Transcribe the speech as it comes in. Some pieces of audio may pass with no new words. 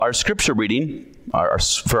Our scripture reading,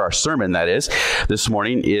 for our sermon that is, this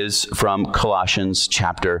morning is from Colossians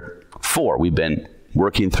chapter 4. We've been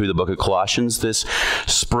working through the book of Colossians this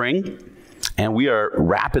spring, and we are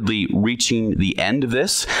rapidly reaching the end of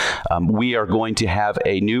this. We are going to have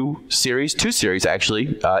a new series, two series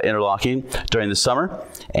actually, interlocking during the summer,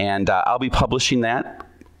 and I'll be publishing that,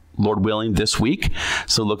 Lord willing, this week,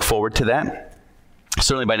 so look forward to that,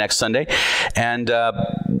 certainly by next Sunday.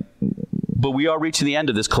 But we are reaching the end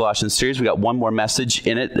of this Colossians series. We got one more message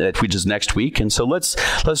in it, which is next week. And so let's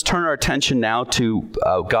turn our attention now to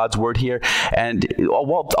God's Word here. And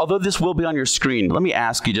although this will be on your screen, let me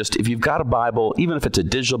ask you just, if you've got a Bible, even if it's a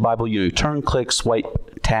digital Bible, you turn, click,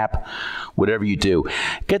 swipe, tap, whatever you do,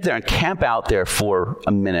 get there and camp out there for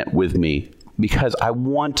a minute with me, because I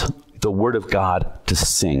want the Word of God to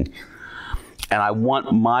sing. And I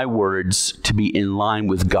want my words to be in line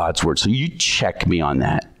with God's Word. So you check me on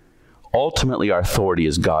that. Ultimately, our authority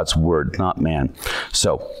is God's word, not man.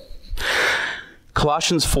 So,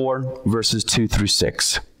 Colossians 4, verses 2 through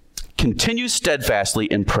 6. Continue steadfastly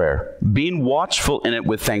in prayer, being watchful in it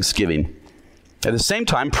with thanksgiving. At the same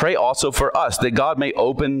time, pray also for us, that God may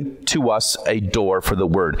open to us a door for the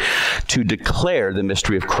word, to declare the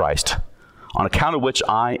mystery of Christ, on account of which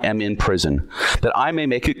I am in prison, that I may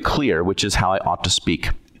make it clear which is how I ought to speak.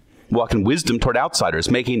 Walk in wisdom toward outsiders,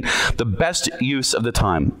 making the best use of the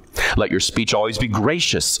time. Let your speech always be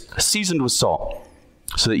gracious, seasoned with salt,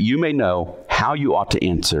 so that you may know how you ought to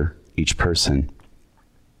answer each person.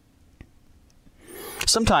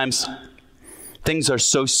 Sometimes things are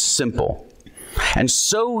so simple and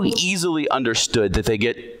so easily understood that they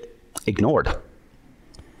get ignored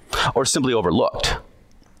or simply overlooked.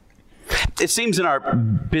 It seems in our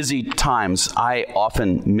busy times, I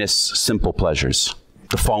often miss simple pleasures.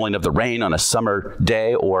 The falling of the rain on a summer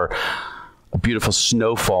day, or a beautiful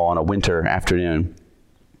snowfall on a winter afternoon.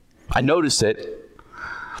 I notice it,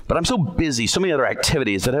 but I'm so busy, so many other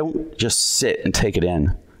activities, that I don't just sit and take it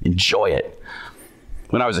in, enjoy it.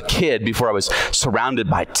 When I was a kid, before I was surrounded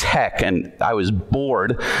by tech and I was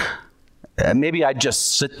bored, maybe I'd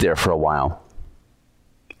just sit there for a while.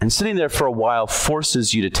 And sitting there for a while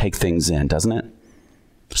forces you to take things in, doesn't it?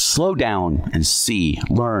 Slow down and see,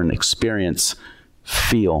 learn, experience,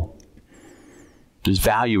 feel. There's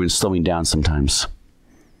value in slowing down sometimes,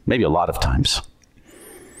 maybe a lot of times.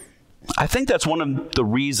 I think that's one of the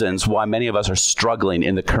reasons why many of us are struggling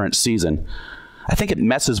in the current season. I think it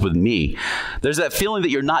messes with me. There's that feeling that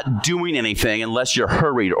you're not doing anything unless you're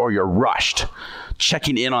hurried or you're rushed.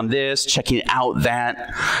 Checking in on this, checking out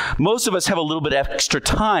that. Most of us have a little bit extra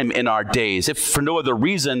time in our days. If for no other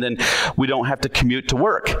reason, then we don't have to commute to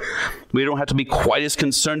work. We don't have to be quite as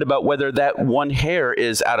concerned about whether that one hair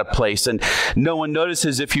is out of place, and no one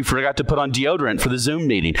notices if you forgot to put on deodorant for the Zoom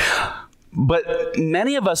meeting. But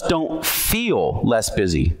many of us don't feel less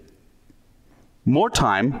busy. More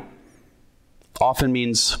time often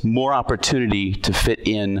means more opportunity to fit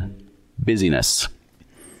in busyness.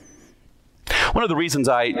 One of the reasons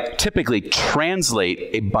I typically translate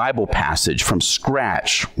a Bible passage from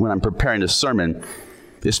scratch when I'm preparing a sermon,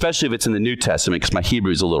 especially if it's in the New Testament, because my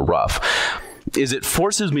Hebrew is a little rough, is it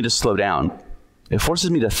forces me to slow down. It forces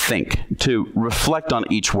me to think, to reflect on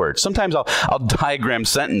each word. Sometimes I'll diagram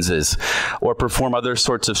sentences or perform other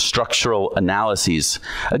sorts of structural analyses.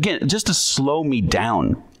 Again, just to slow me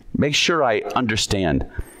down, make sure I understand.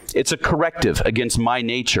 It's a corrective against my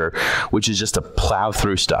nature, which is just to plow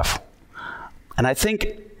through stuff. And I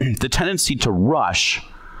think the tendency to rush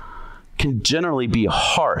can generally be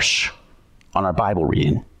harsh on our Bible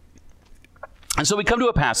reading. And so we come to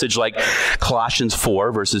a passage like Colossians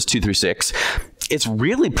 4, verses 2 through 6. It's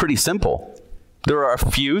really pretty simple. There are a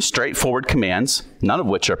few straightforward commands, none of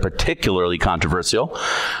which are particularly controversial,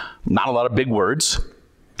 not a lot of big words,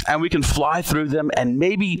 and we can fly through them and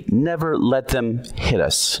maybe never let them hit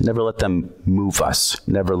us, never let them move us,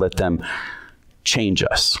 never let them change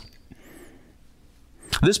us.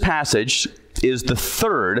 This passage is the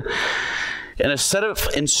third in a set of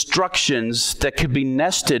instructions that could be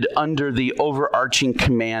nested under the overarching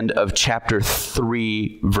command of chapter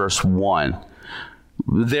 3, verse 1.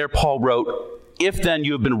 There Paul wrote, "If then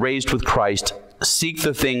you have been raised with Christ, seek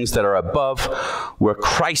the things that are above, where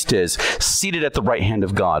Christ is, seated at the right hand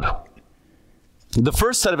of God." The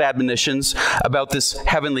first set of admonitions about this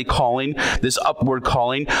heavenly calling, this upward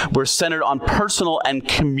calling, were centered on personal and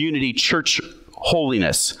community church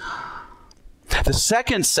holiness. The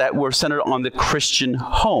second set were centered on the Christian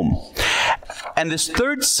home. And this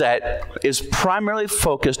third set is primarily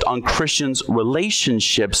focused on Christians'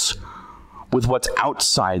 relationships with what's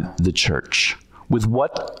outside the church, with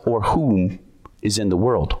what or whom is in the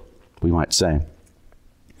world, we might say.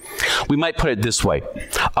 We might put it this way.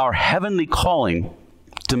 Our heavenly calling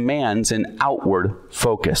demands an outward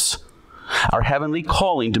focus. Our heavenly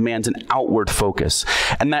calling demands an outward focus.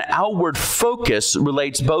 And that outward focus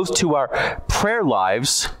relates both to our prayer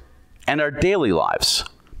lives and our daily lives.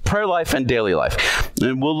 Prayer life and daily life.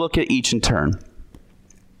 And we'll look at each in turn.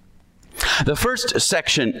 The first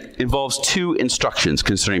section involves two instructions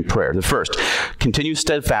concerning prayer. The first, continue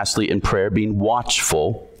steadfastly in prayer, being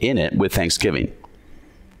watchful in it with thanksgiving.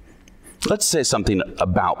 Let's say something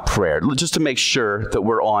about prayer, just to make sure that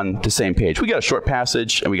we're on the same page. We got a short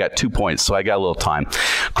passage and we got 2 points, so I got a little time.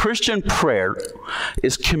 Christian prayer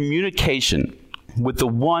is communication with the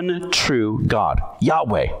one true God,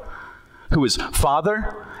 Yahweh, who is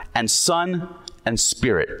Father and Son and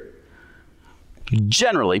Spirit.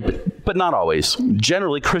 Generally, but not always,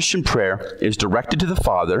 generally Christian prayer is directed to the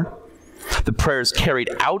Father. The prayer is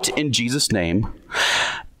carried out in Jesus' name,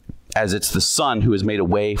 as it's the Son who has made a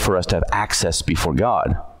way for us to have access before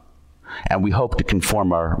God. And we hope to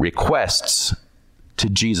conform our requests to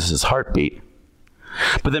Jesus' heartbeat.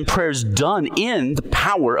 But then prayer is done in the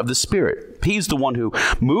power of the Spirit. He's the one who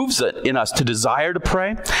moves it in us to desire to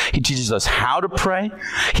pray. He teaches us how to pray.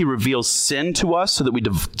 He reveals sin to us so that we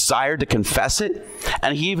desire to confess it.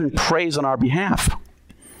 And he even prays on our behalf.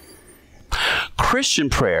 Christian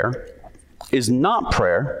prayer is not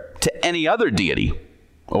prayer to any other deity,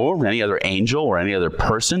 or any other angel, or any other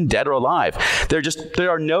person, dead or alive. There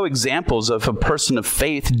are no examples of a person of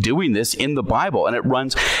faith doing this in the Bible, and it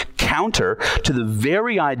runs counter to the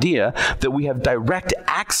very idea that we have direct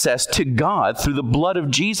access to God through the blood of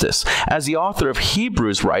Jesus. As the author of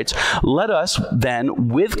Hebrews writes, let us then,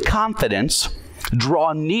 with confidence,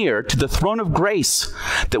 draw near to the throne of grace,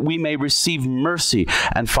 that we may receive mercy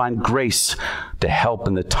and find grace to help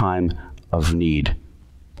in the time of need.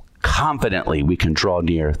 Confidently, we can draw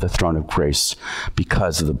near the throne of grace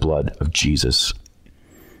because of the blood of Jesus.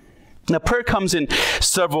 Now, prayer comes in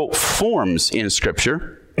several forms in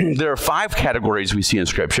Scripture. There are 5 categories we see in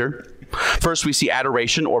Scripture. First, we see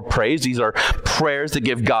adoration or praise. These are prayers that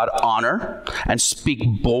give God honor and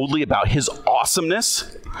speak boldly about his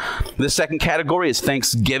awesomeness. The second category is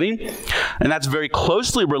thanksgiving, and that's very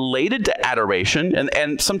closely related to adoration,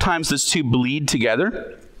 and sometimes these two bleed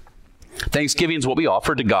together. Thanksgiving is what we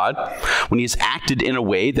offer to God when he has acted in a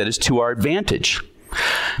way that is to our advantage,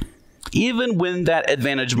 even when that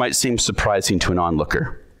advantage might seem surprising to an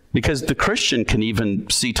onlooker, because the Christian can even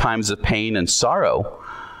see times of pain and sorrow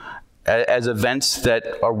as events that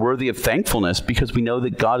are worthy of thankfulness, because we know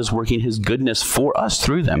that God is working his goodness for us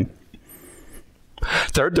through them.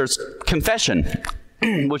 Third, there's confession,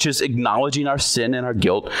 which is acknowledging our sin and our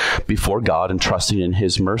guilt before God and trusting in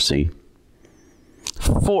his mercy.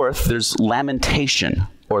 Fourth, there's lamentation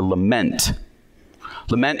or lament.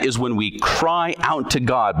 Lament is when we cry out to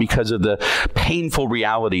God because of the painful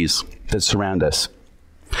realities that surround us.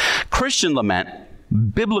 Christian lament,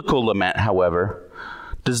 biblical lament, however,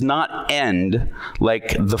 does not end like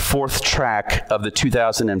the 4th track of the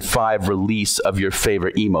 2005 release of your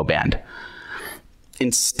favorite emo band.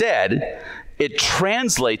 Instead, it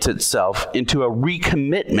translates itself into a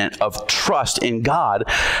recommitment of trust in God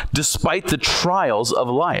despite the trials of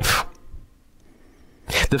life.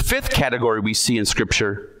 The 5th category we see in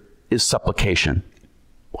Scripture is supplication,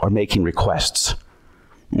 or making requests.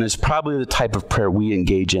 And it's probably the type of prayer we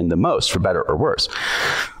engage in the most, for better or worse.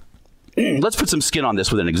 Let's put some skin on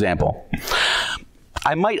this with an example.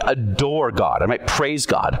 I might adore God. I might praise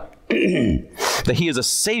God that he is a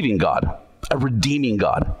saving God, a redeeming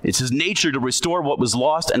God. It's his nature to restore what was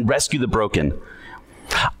lost and rescue the broken.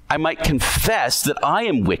 I might confess that I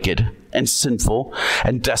am wicked and sinful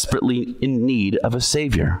and desperately in need of a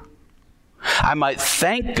Savior. I might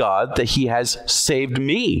thank God that he has saved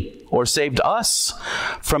me or saved us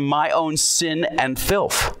from my own sin and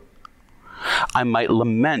filth. I might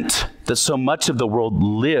lament that so much of the world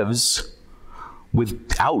lives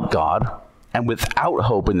without God and without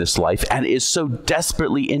hope in this life and is so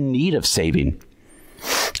desperately in need of saving.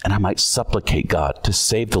 And I might supplicate God to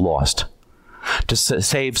save the lost, to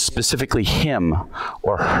save specifically him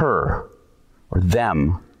or her or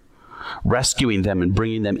them, rescuing them and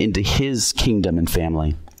bringing them into his kingdom and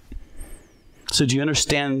family. So do you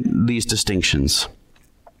understand these distinctions?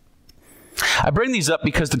 I bring these up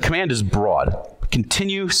because the command is broad.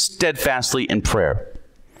 Continue steadfastly in prayer.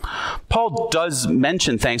 Paul does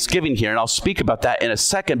mention thanksgiving here, and I'll speak about that in a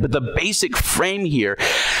second, but the basic frame here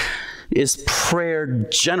is prayer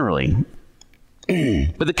generally.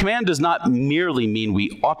 But the command does not merely mean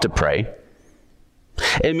we ought to pray.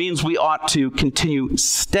 It means we ought to continue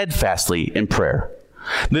steadfastly in prayer.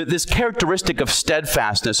 This characteristic of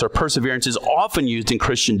steadfastness or perseverance is often used in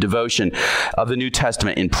Christian devotion of the New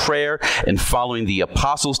Testament, in prayer, in following the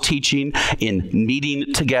apostles' teaching, in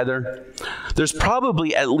meeting together. There's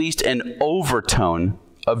probably at least an overtone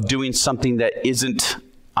of doing something that isn't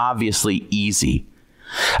obviously easy.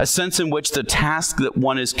 A sense in which the task that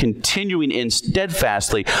one is continuing in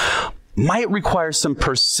steadfastly might require some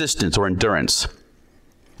persistence or endurance.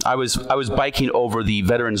 I was biking over the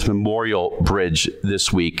Veterans Memorial Bridge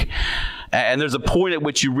this week, and there's a point at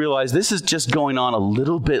which you realize this is just going on a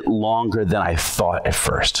little bit longer than I thought at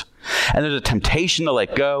first. And there's a temptation to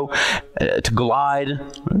let go, to glide,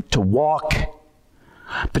 to walk.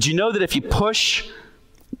 But you know that if you push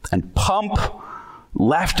and pump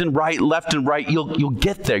left and right, you'll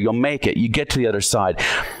get there, you'll make it, you get to the other side.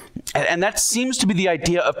 And that seems to be the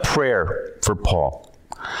idea of prayer for Paul.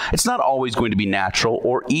 It's not always going to be natural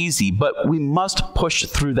or easy, but we must push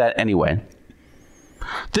through that anyway.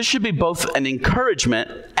 This should be both an encouragement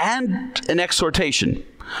and an exhortation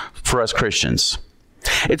for us Christians.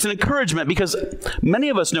 It's an encouragement because many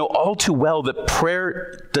of us know all too well that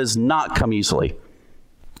prayer does not come easily.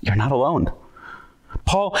 You're not alone.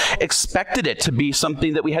 Paul expected it to be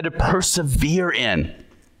something that we had to persevere in.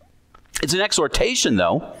 It's an exhortation,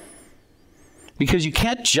 though, because you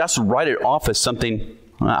can't just write it off as something,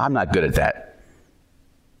 I'm not good at that.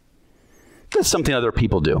 That's something other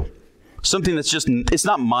people do. Something that's just, it's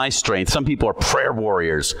not my strength. Some people are prayer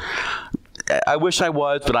warriors. I wish I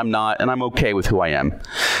was, but I'm not, and I'm okay with who I am.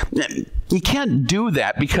 You can't do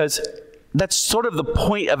that because that's sort of the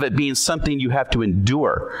point of it being something you have to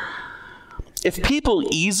endure. If people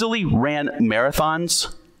easily ran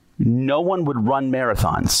marathons, no one would run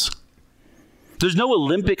marathons. There's no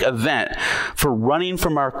Olympic event for running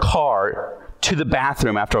from our car to the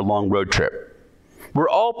bathroom after a long road trip. We're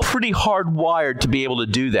all pretty hardwired to be able to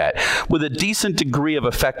do that with a decent degree of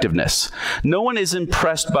effectiveness. No one is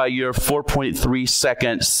impressed by your 4.3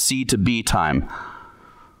 second C to B time.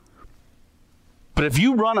 But if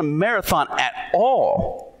you run a marathon at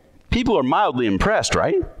all, people are mildly impressed,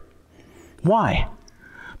 right? Why?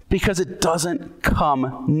 Because it doesn't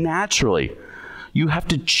come naturally. You have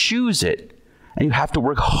to choose it, and you have to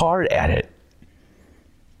work hard at it.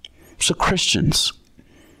 So Christians,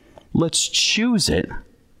 let's choose it,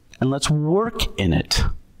 and let's work in it.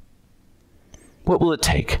 What will it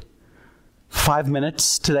take? 5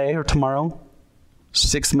 minutes today or tomorrow?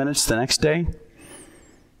 6 minutes the next day?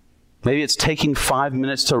 Maybe it's taking 5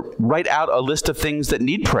 minutes to write out a list of things that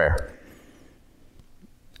need prayer.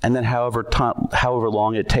 And then however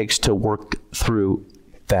long it takes to work through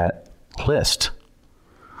that list.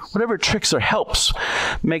 Whatever tricks or helps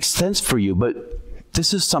makes sense for you, but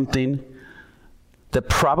this is something that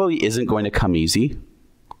probably isn't going to come easy,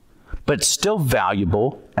 but it's still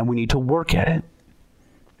valuable, and we need to work at it.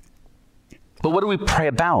 But what do we pray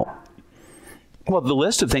about? Well, the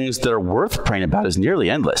list of things that are worth praying about is nearly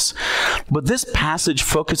endless. But this passage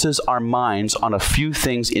focuses our minds on a few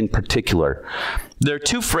things in particular. There are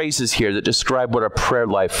two phrases here that describe what our prayer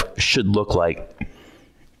life should look like.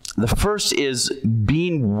 The first is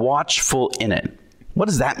being watchful in it. What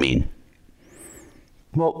does that mean?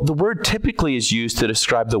 Well, the word typically is used to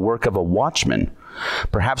describe the work of a watchman.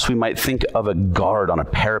 Perhaps we might think of a guard on a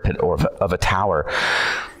parapet or of a tower.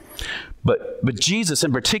 But Jesus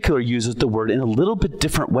in particular uses the word in a little bit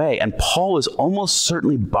different way, and Paul is almost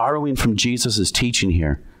certainly borrowing from Jesus' teaching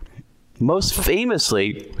here. Most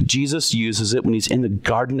famously, Jesus uses it when he's in the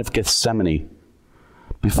Garden of Gethsemane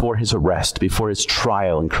before his arrest, before his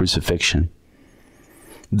trial and crucifixion.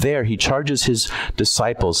 There, he charges his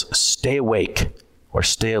disciples, stay awake, or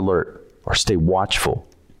stay alert, or stay watchful,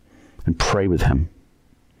 and pray with him.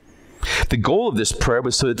 The goal of this prayer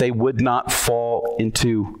was so that they would not fall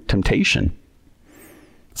into temptation.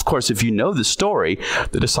 Of course, if you know the story,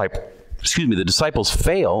 the disciples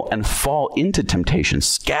fail and fall into temptation,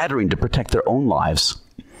 scattering to protect their own lives.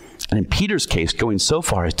 And in Peter's case, going so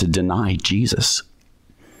far as to deny Jesus.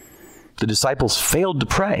 The disciples failed to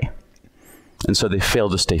pray, and so they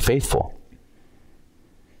failed to stay faithful.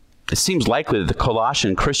 It seems likely that the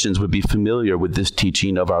Colossian Christians would be familiar with this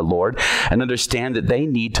teaching of our Lord and understand that they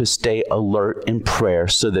need to stay alert in prayer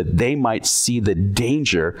so that they might see the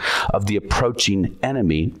danger of the approaching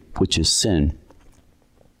enemy, which is sin.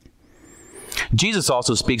 Jesus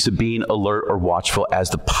also speaks of being alert or watchful as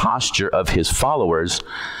the posture of his followers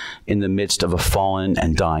in the midst of a fallen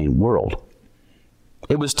and dying world.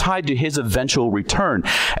 It was tied to his eventual return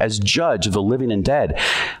as judge of the living and dead.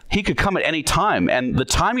 He could come at any time, and the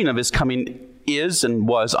timing of his coming is and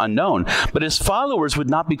was unknown. But his followers would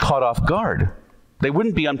not be caught off guard. They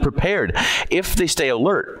wouldn't be unprepared if they stay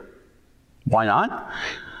alert. Why not?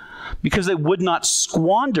 Because they would not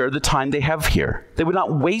squander the time they have here. They would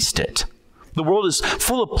not waste it. The world is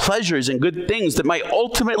full of pleasures and good things that might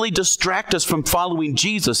ultimately distract us from following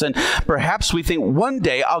Jesus. And perhaps we think, one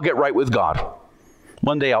day I'll get right with God.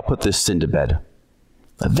 One day I'll put this sin to bed.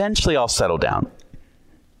 Eventually I'll settle down.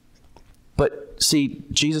 But see,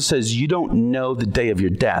 Jesus says you don't know the day of your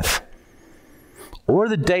death or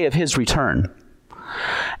the day of his return.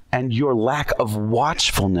 And your lack of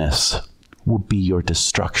watchfulness will be your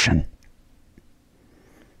destruction.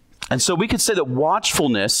 And so we could say that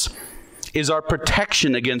watchfulness is our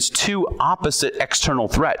protection against two opposite external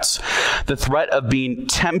threats. The threat of being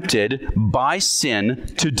tempted by sin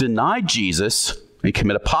to deny Jesus and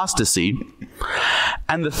commit apostasy,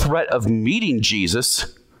 and the threat of meeting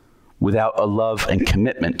Jesus without a love and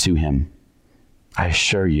commitment to him. I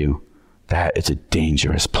assure you that it's a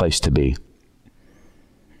dangerous place to be.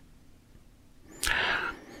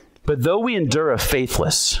 But though we endure a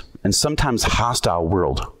faithless and sometimes hostile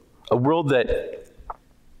world, a world that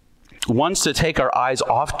wants to take our eyes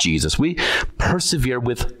off Jesus, we persevere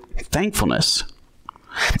with thankfulness.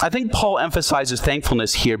 I think Paul emphasizes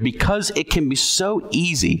thankfulness here because it can be so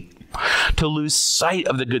easy to lose sight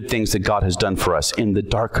of the good things that God has done for us in the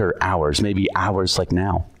darker hours, maybe hours like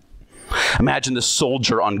now. Imagine the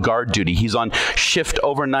soldier on guard duty. He's on shift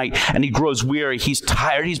overnight and he grows weary. He's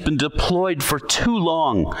tired. He's been deployed for too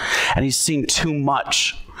long and he's seen too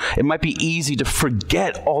much. It might be easy to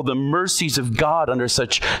forget all the mercies of God under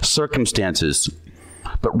such circumstances.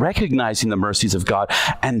 But recognizing the mercies of God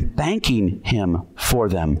and thanking him for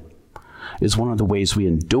them is one of the ways we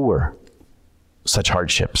endure such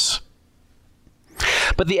hardships.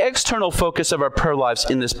 But the external focus of our prayer lives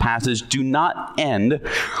in this passage do not end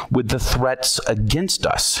with the threats against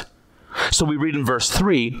us. So we read in verse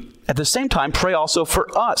 3, at the same time, pray also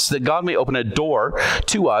for us, that God may open a door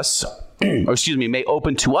to us, may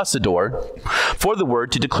open to us a door for the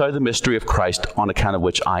word to declare the mystery of Christ, on account of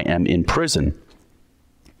which I am in prison.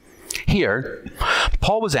 Here,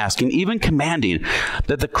 Paul was asking, even commanding,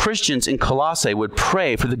 that the Christians in Colossae would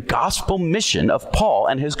pray for the gospel mission of Paul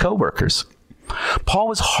and his co-workers. Paul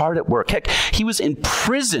was hard at work. Heck, he was in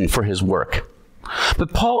prison for his work.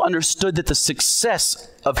 But Paul understood that the success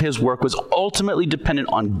of his work was ultimately dependent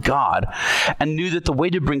on God and knew that the way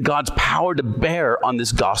to bring God's power to bear on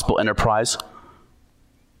this gospel enterprise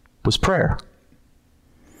was prayer.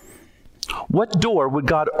 What door would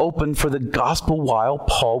God open for the gospel while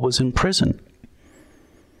Paul was in prison?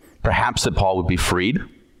 Perhaps that Paul would be freed,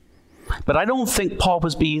 but I don't think Paul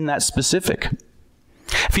was being that specific.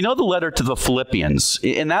 If you know the letter to the Philippians,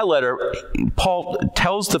 in that letter, Paul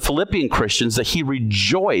tells the Philippian Christians that he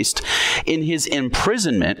rejoiced in his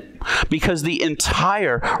imprisonment because the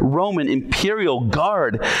entire Roman imperial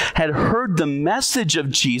guard had heard the message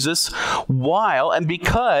of Jesus while and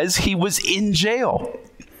because he was in jail.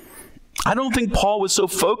 I don't think Paul was so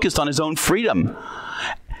focused on his own freedom.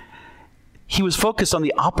 He was focused on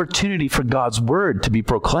the opportunity for God's word to be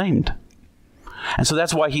proclaimed. And so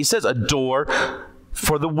that's why he says a door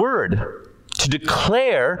for the word to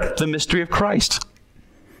declare the mystery of Christ.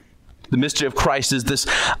 The mystery of Christ is this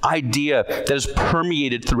idea that is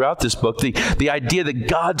permeated throughout this book, the idea that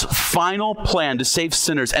God's final plan to save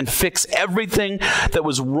sinners and fix everything that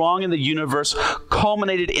was wrong in the universe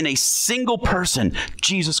culminated in a single person,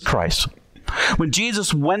 Jesus Christ. When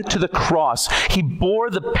Jesus went to the cross, he bore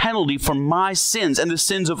the penalty for my sins and the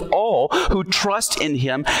sins of all who trust in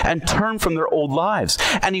him and turn from their old lives.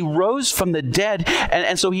 And he rose from the dead,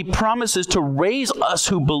 and so he promises to raise us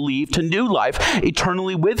who believe to new life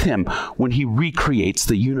eternally with him when he recreates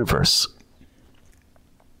the universe.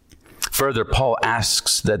 Further, Paul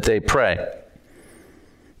asks that they pray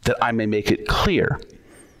that I may make it clear,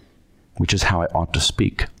 which is how I ought to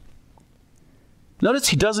speak. Notice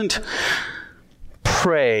he doesn't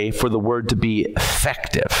pray for the word to be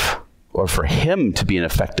effective or for him to be an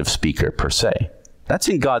effective speaker per se. That's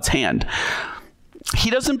in God's hand. He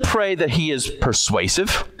doesn't pray that he is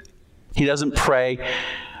persuasive. He doesn't pray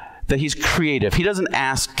that he's creative. He doesn't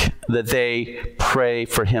ask that they pray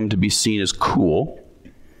for him to be seen as cool.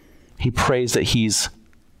 He prays that he's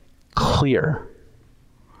clear,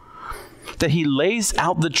 that he lays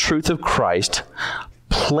out the truth of Christ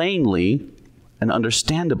plainly and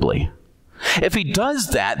understandably. If he does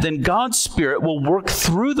that, then God's Spirit will work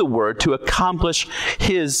through the word to accomplish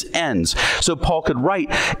his ends. So Paul could write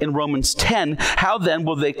in Romans 10, how then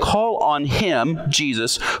will they call on him,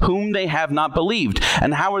 Jesus, whom they have not believed?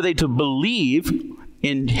 And how are they to believe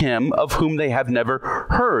in him of whom they have never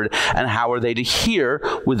heard? And how are they to hear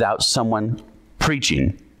without someone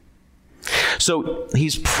preaching? So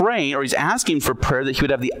he's praying, or he's asking for prayer that he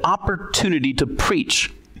would have the opportunity to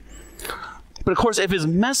preach. But of course, if his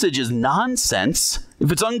message is nonsense,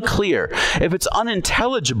 if it's unclear, if it's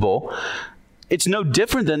unintelligible, it's no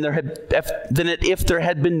different than if there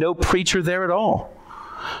had been no preacher there at all.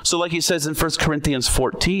 So like he says in 1 Corinthians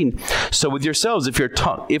 14, so with yourselves,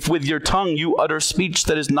 if with your tongue you utter speech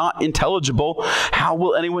that is not intelligible, how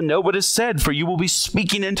will anyone know what is said? For you will be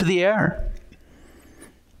speaking into the air.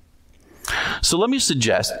 So let me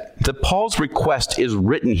suggest that Paul's request is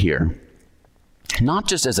written here not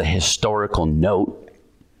just as a historical note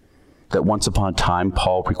that once upon a time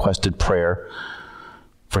Paul requested prayer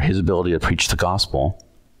for his ability to preach the gospel,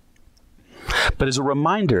 but as a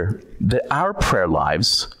reminder that our prayer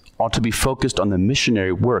lives ought to be focused on the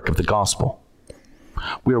missionary work of the gospel.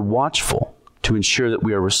 We are watchful to ensure that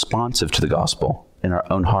we are responsive to the gospel in our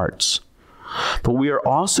own hearts, but we are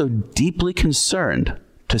also deeply concerned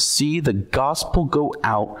to see the gospel go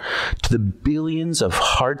out to the billions of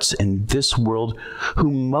hearts in this world who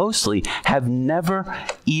mostly have never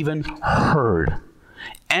even heard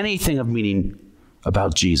anything of meaning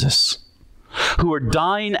about Jesus, who are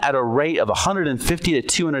dying at a rate of 150 to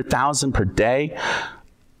 200,000 per day,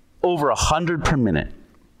 over 100 per minute.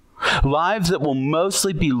 Lives that will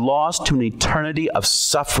mostly be lost to an eternity of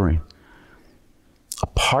suffering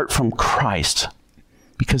apart from Christ,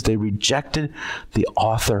 because they rejected the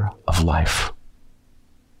author of life.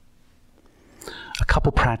 A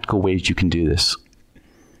couple practical ways you can do this.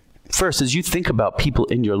 First, as you think about people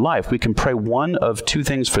in your life, we can pray one of two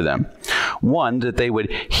things for them. One, that they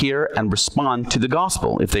would hear and respond to the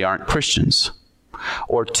gospel if they aren't Christians.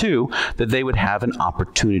 Or two, that they would have an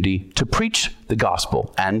opportunity to preach the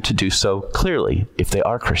gospel and to do so clearly if they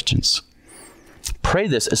are Christians. Pray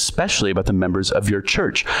this especially about the members of your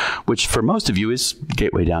church, which for most of you is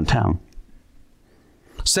Gateway Downtown.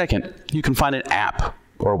 Second, you can find an app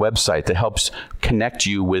or a website that helps connect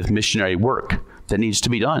you with missionary work that needs to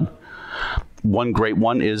be done. One great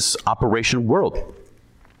one is Operation World,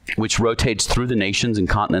 which rotates through the nations and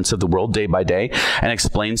continents of the world day by day and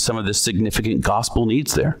explains some of the significant gospel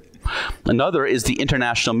needs there. Another is the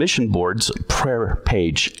International Mission Board's prayer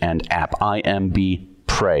page and app, IMB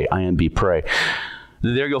Pray.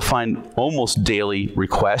 There you'll find almost daily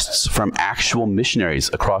requests from actual missionaries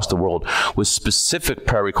across the world with specific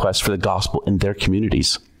prayer requests for the gospel in their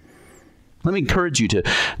communities. Let me encourage you to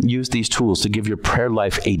use these tools to give your prayer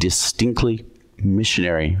life a distinctly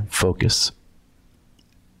missionary focus.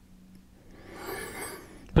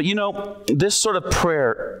 But this sort of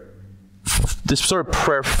prayer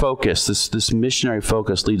focus, this missionary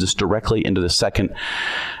focus leads us directly into the second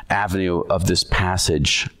avenue of this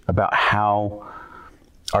passage about how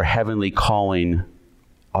our heavenly calling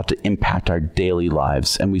ought to impact our daily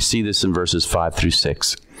lives. And we see this in verses 5 through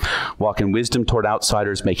 6. Walk in wisdom toward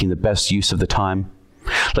outsiders, making the best use of the time.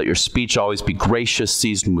 Let your speech always be gracious,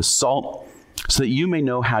 seasoned with salt, so that you may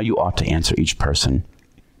know how you ought to answer each person.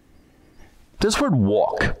 This word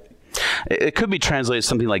walk, it could be translated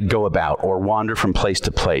something like go about or wander from place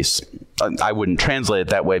to place. I wouldn't translate it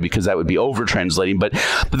that way because that would be over-translating, but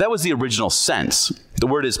that was the original sense. The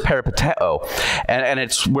word is peripateo, and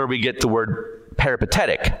it's where we get the word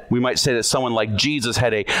peripatetic. We might say that someone like Jesus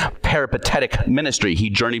had a peripatetic ministry.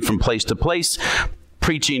 He journeyed from place to place,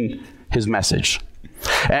 preaching his message.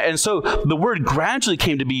 And so the word gradually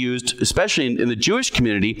came to be used, especially in the Jewish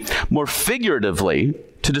community, more figuratively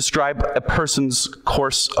to describe a person's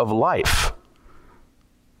course of life.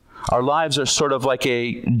 Our lives are sort of like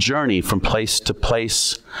a journey from place to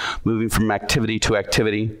place, moving from activity to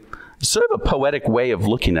activity. It's sort of a poetic way of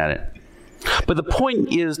looking at it. But the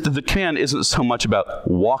point is that the command isn't so much about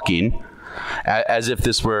walking, as if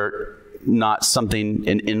this were not something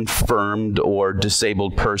an infirmed or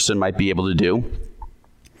disabled person might be able to do.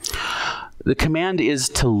 The command is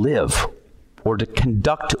to live or to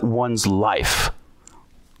conduct one's life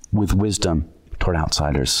with wisdom toward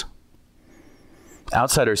outsiders.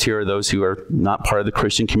 Outsiders here are those who are not part of the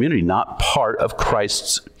Christian community, not part of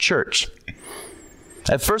Christ's church.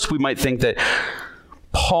 At first, we might think that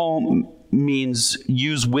Paul means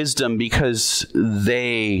use wisdom because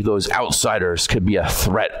those outsiders, could be a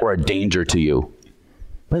threat or a danger to you.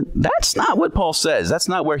 But that's not what Paul says. That's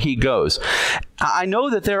not where he goes. I know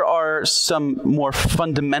that there are some more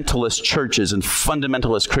fundamentalist churches and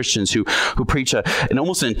fundamentalist Christians who preach an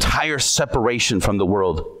almost entire separation from the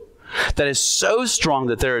world that is so strong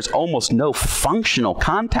that there is almost no functional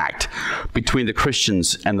contact between the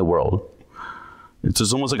Christians and the world. It's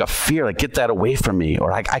just almost like a fear, like, get that away from me,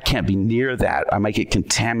 or I can't be near that. I might get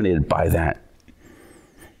contaminated by that.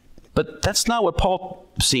 But that's not what Paul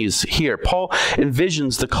sees here. Paul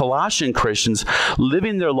envisions the Colossian Christians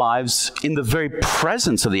living their lives in the very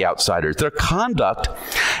presence of the outsiders. Their conduct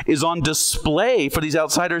is on display for these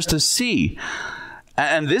outsiders to see.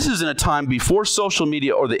 And this is in a time before social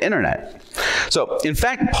media or the internet. So, in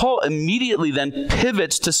fact, Paul immediately then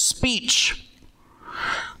pivots to speech.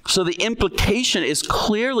 So the implication is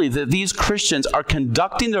clearly that these Christians are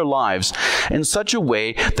conducting their lives in such a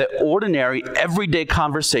way that ordinary, everyday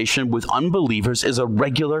conversation with unbelievers is a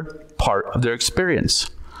regular part of their experience.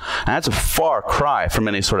 And that's a far cry from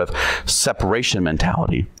any sort of separation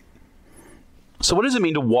mentality. So what does it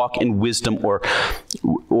mean to walk in wisdom or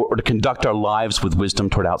to conduct our lives with wisdom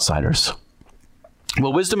toward outsiders?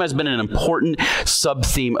 Well, wisdom has been an important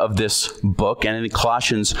sub-theme of this book, and in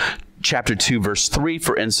Colossians chapter 2, verse 3,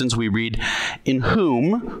 for instance, we read, in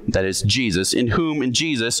whom, that is Jesus, in whom, in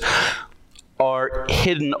Jesus, are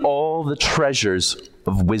hidden all the treasures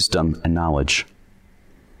of wisdom and knowledge.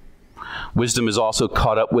 Wisdom is also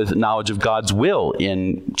caught up with knowledge of God's will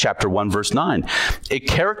in chapter 1, verse 9. It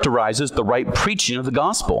characterizes the right preaching of the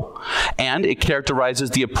gospel, and it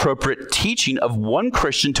characterizes the appropriate teaching of one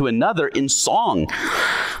Christian to another in song.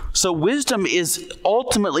 So wisdom is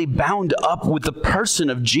ultimately bound up with the person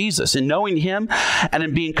of Jesus. In knowing him and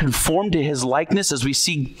in being conformed to his likeness, as we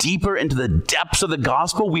see deeper into the depths of the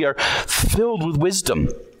gospel, we are filled with wisdom.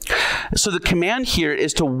 So the command here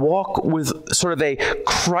is to walk with sort of a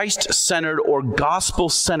Christ-centered or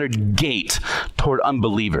gospel-centered gait toward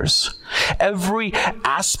unbelievers. Every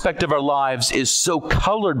aspect of our lives is so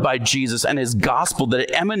colored by Jesus and his gospel that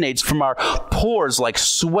it emanates from our pores like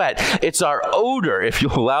sweat. It's our odor, if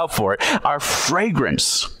you'll allow for it, our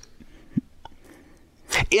fragrance.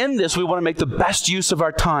 In this, we want to make the best use of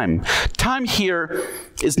our time. Time here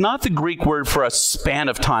is not the Greek word for a span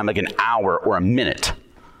of time, like an hour or a minute.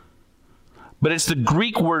 But it's the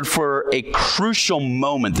Greek word for a crucial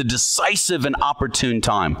moment, the decisive and opportune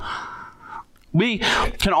time. We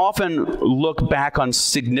can often look back on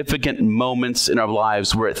significant moments in our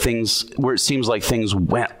lives where it seems like things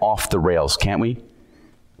went off the rails, can't we?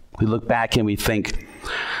 We look back and we think,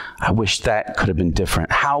 I wish that could have been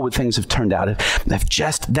different. How would things have turned out if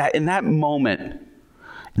just that in that moment,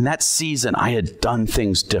 in that season, I had done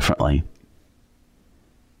things differently?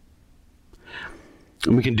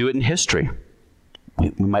 And we can do it in history.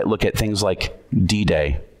 We might look at things like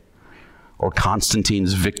D-Day, or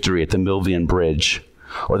Constantine's victory at the Milvian Bridge,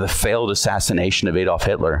 or the failed assassination of Adolf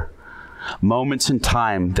Hitler. Moments in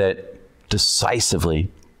time that decisively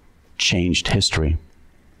changed history.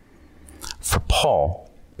 For Paul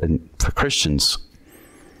and for Christians,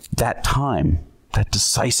 that time, that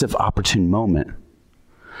decisive opportune moment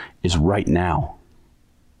is right now.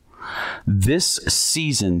 This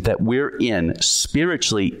season that we're in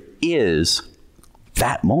spiritually is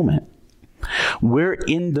that moment. We're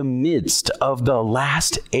in the midst of the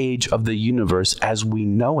last age of the universe as we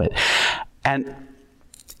know it. And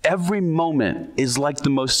every moment is like the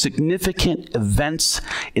most significant events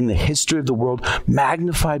in the history of the world,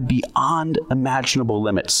 magnified beyond imaginable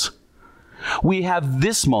limits. We have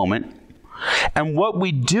this moment, and what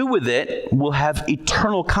we do with it will have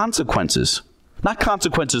eternal consequences. Not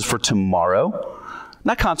consequences for tomorrow,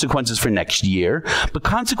 not consequences for next year, but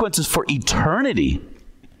consequences for eternity.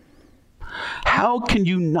 How can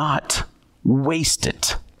you not waste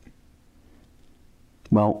it?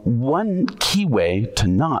 Well, one key way to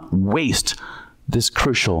not waste this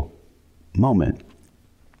crucial moment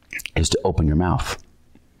is to open your mouth.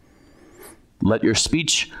 Let your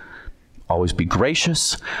speech always be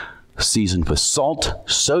gracious, seasoned with salt,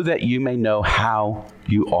 so that you may know how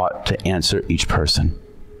you ought to answer each person.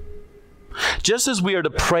 Just as we are to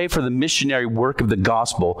pray for the missionary work of the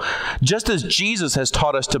gospel, just as Jesus has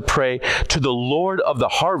taught us to pray to the Lord of the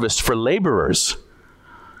harvest for laborers,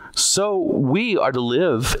 so we are to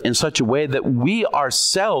live in such a way that we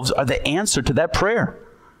ourselves are the answer to that prayer.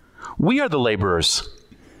 We are the laborers.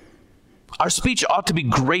 Our speech ought to be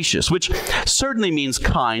gracious, which certainly means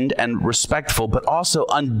kind and respectful, but also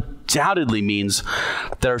undoubtedly means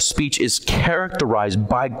that our speech is characterized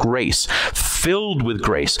by grace, filled with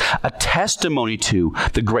grace, a testimony to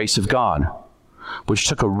the grace of God, which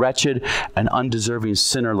took a wretched and undeserving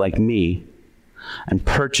sinner like me and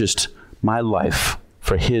purchased my life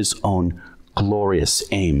for his own glorious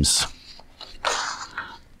aims.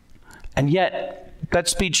 And yet, that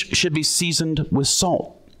speech should be seasoned with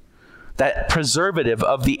salt. That preservative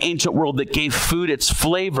of the ancient world that gave food its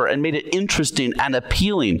flavor and made it interesting and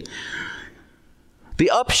appealing.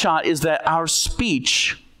 The upshot is that our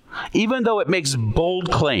speech, even though it makes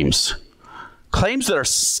bold claims that are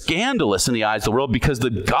scandalous in the eyes of the world because the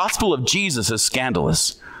gospel of Jesus is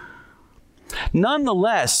scandalous,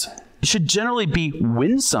 nonetheless, it should generally be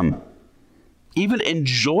winsome, even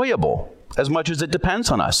enjoyable, as much as it depends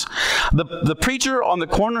on us. The preacher on the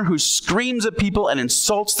corner who screams at people and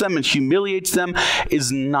insults them and humiliates them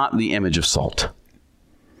is not the image of salt.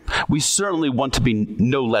 We certainly want to be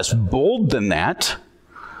no less bold than that.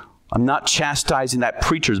 I'm not chastising that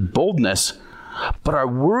preacher's boldness, but our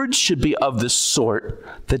words should be of the sort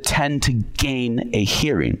that tend to gain a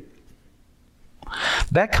hearing.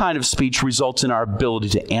 That kind of speech results in our ability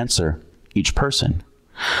to answer each person.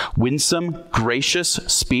 Winsome, gracious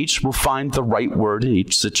speech will find the right word in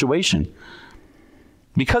each situation.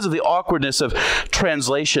 Because of the awkwardness of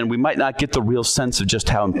translation, we might not get the real sense of just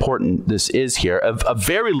how important this is here. A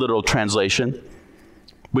very literal translation,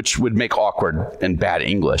 which would make awkward and bad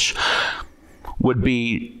English, would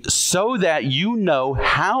be so that you know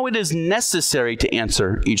how it is necessary to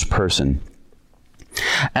answer each person.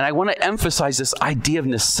 And I want to emphasize this idea of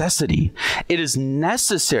necessity. It is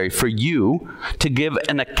necessary for you to give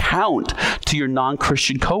an account to your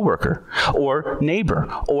non-Christian coworker or neighbor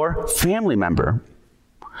or family member.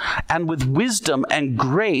 And with wisdom and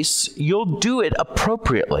grace, you'll do it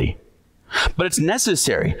appropriately. But it's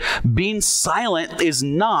necessary. Being silent is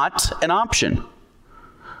not an option.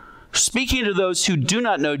 Speaking to those who do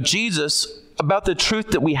not know Jesus about the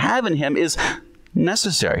truth that we have in him is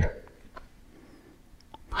necessary.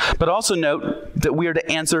 But also note that we are to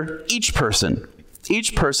answer each person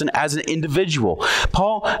as an individual.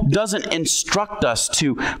 Paul doesn't instruct us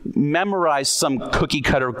to memorize some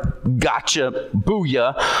cookie-cutter gotcha,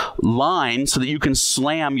 booyah line so that you can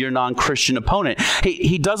slam your non-Christian opponent.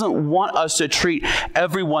 He doesn't want us to treat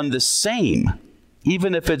everyone the same,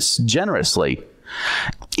 even if it's generously.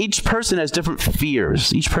 Each person has different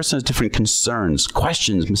fears. Each person has different concerns,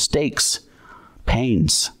 questions, mistakes,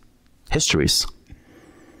 pains, histories.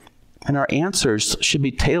 And our answers should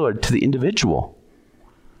be tailored to the individual.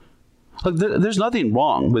 Look, there's nothing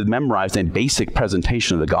wrong with memorizing a basic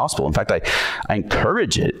presentation of the gospel. In fact, I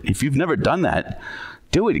encourage it. If you've never done that,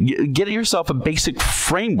 do it. Get yourself a basic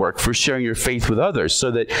framework for sharing your faith with others so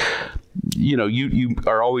that you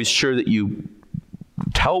are always sure that you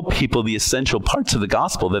tell people the essential parts of the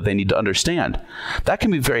gospel that they need to understand. That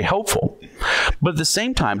can be very helpful. But at the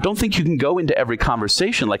same time, don't think you can go into every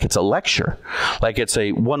conversation like it's a lecture, like it's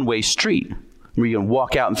a one-way street where you can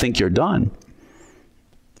walk out and think you're done.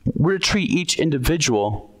 We're to treat each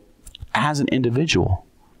individual as an individual.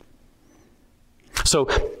 So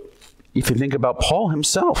if you think about Paul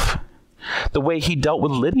himself, the way he dealt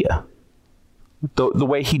with Lydia, the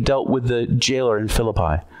way he dealt with the jailer in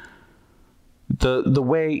Philippi, the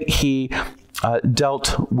way he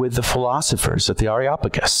dealt with the philosophers at the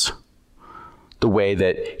Areopagus, the way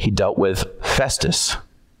that he dealt with Festus.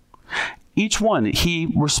 Each one,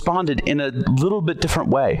 he responded in a little bit different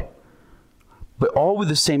way, but all with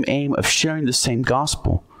the same aim of sharing the same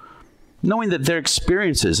gospel, knowing that their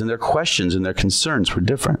experiences and their questions and their concerns were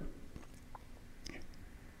different.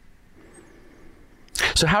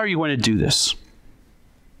 So how are you going to do this?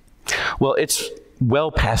 Well, it's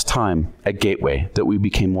well past time at Gateway that we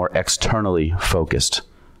became more externally focused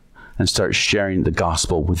and start sharing the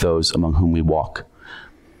gospel with those among whom we walk.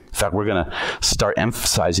 In fact, we're going to start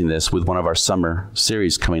emphasizing this with one of our summer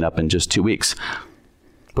series coming up in just 2 weeks.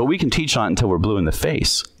 But we can teach on it until we're blue in the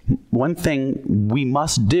face. One thing we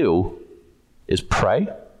must do is pray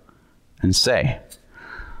and say.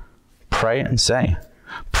 Pray and say.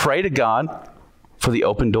 Pray to God for the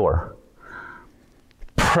open door.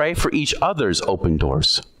 Pray for each other's open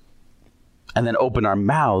doors. And then open our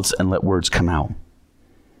mouths and let words come out.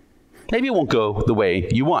 Maybe it won't go the way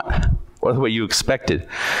you want or the way you expected.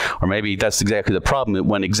 Or maybe that's exactly the problem. It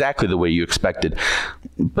went exactly the way you expected.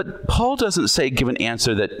 But Paul doesn't say give an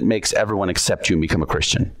answer that makes everyone accept you and become a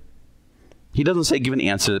Christian. He doesn't say give an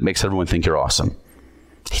answer that makes everyone think you're awesome.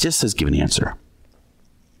 He just says give an answer.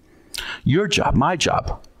 Your job, my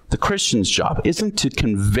job, the Christian's job isn't to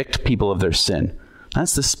convict people of their sin.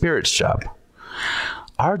 That's the Spirit's job.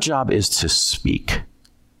 Our job is to speak.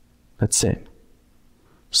 That's it.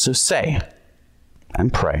 So say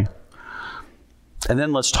and pray. And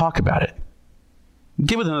then let's talk about it.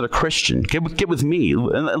 Get with another Christian. Get with me.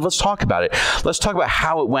 And let's talk about it. Let's talk about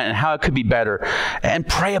how it went and how it could be better. And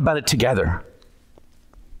pray about it together.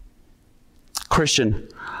 Christian,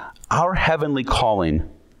 our heavenly calling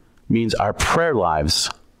means our prayer lives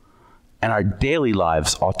and our daily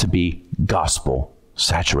lives ought to be gospel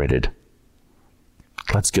saturated.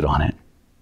 Let's get on it.